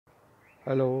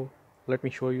Hello, let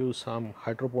me show you some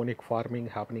hydroponic farming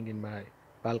happening in my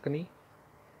balcony.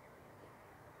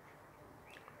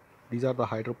 These are the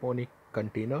hydroponic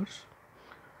containers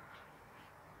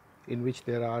in which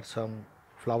there are some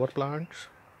flower plants,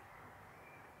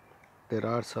 there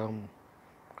are some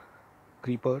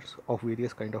creepers of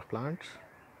various kind of plants,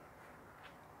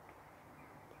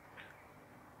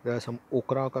 there are some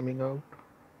okra coming out.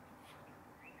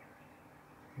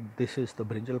 This is the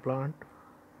brinjal plant,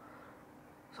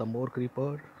 some more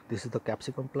creeper. This is the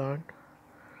capsicum plant,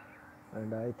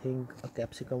 and I think a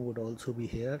capsicum would also be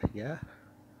here. Yeah,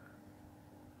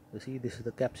 you see, this is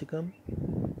the capsicum.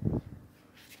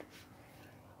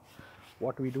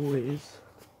 What we do is,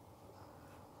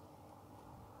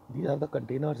 these are the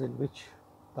containers in which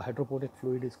the hydroponic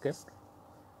fluid is kept,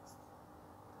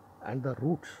 and the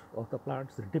roots of the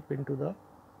plants dip into the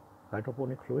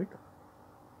hydroponic fluid.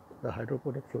 The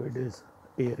hydroponic fluid is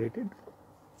aerated.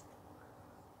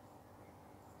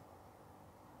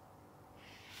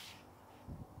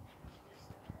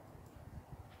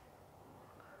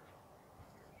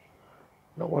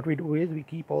 Now what we do is we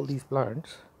keep all these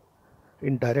plants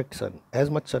in direct sun, as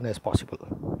much sun as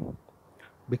possible.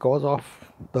 Because of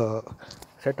the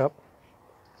setup,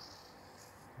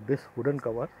 this wooden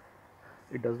cover,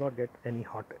 it does not get any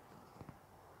hot.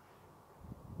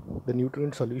 The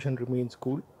nutrient solution remains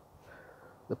cool.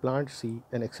 The plants see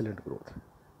an excellent growth.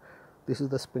 This is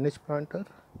the spinach planter.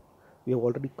 We have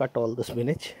already cut all the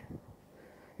spinach.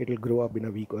 It will grow up in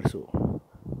a week or so.